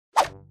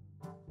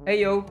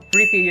Hey yo,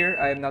 Freaky here.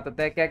 I am not a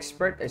tech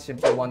expert. I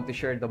simply want to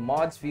share the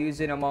mods views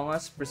in Among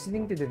Us.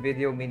 Proceeding to the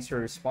video means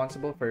you're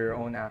responsible for your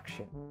own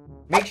action.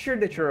 Make sure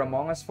that your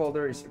Among Us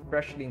folder is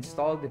freshly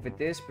installed. If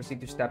it is, proceed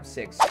to step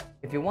 6.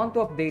 If you want to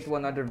update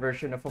one other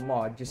version of a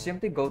mod, just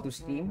simply go to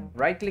Steam,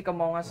 right-click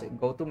Among Us, and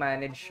go to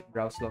Manage,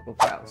 browse local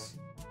files.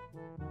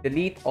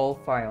 Delete all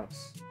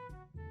files.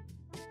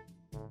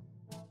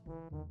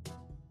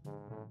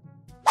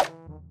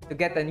 To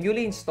get a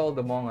newly installed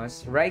Among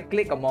Us,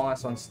 right-click Among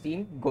Us on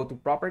Steam, go to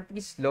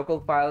Properties, Local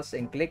Files,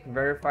 and click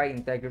Verify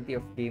Integrity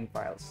of Game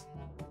Files.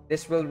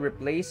 This will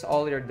replace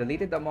all your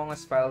deleted Among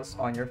Us files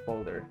on your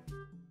folder.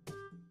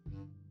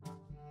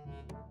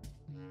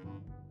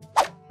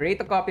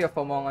 Create a copy of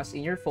Among Us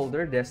in your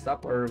folder,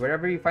 desktop, or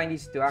wherever you find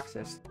easy to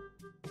access.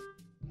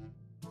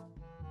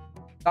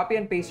 Copy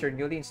and paste your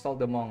newly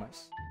installed Among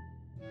Us.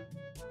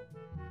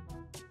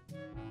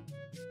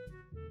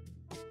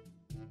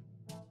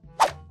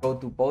 Go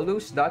to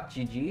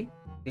polus.gg,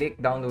 click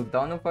download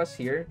TownOfUs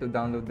here to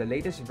download the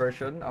latest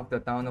version of the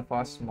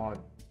TownOfUs mod.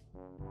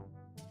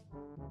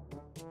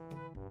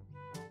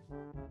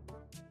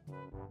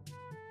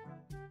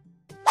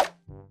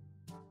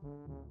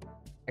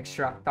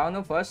 Extract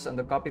TownOfUs on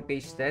the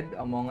copy-pasted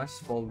Among Us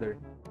folder.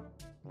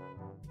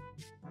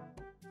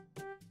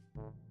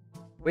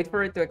 Wait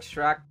for it to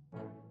extract.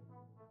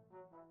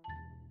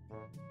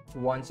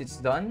 Once it's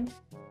done,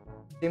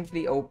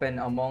 simply open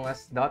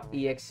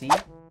amongus.exe.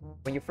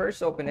 When you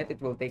first open it, it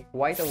will take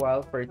quite a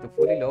while for it to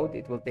fully load.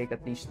 It will take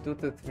at least 2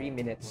 to 3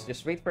 minutes.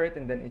 Just wait for it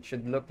and then it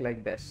should look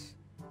like this.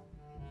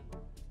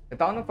 The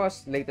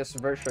TownOfUs latest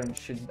version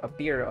should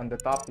appear on the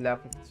top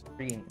left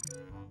screen.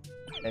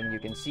 Then you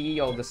can see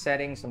all the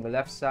settings on the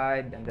left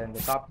side and then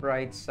the top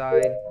right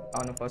side,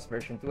 TownOfUs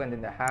version 2, and then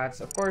the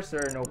hats. Of course,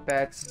 there are no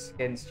pets,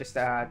 skins, just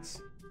the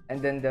hats.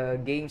 And then the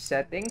game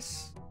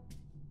settings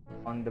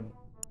on the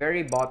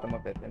very bottom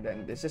of it. And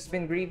then this has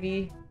been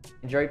Greavy.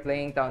 Enjoy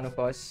playing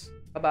TownOfUs.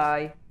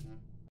 Bye-bye.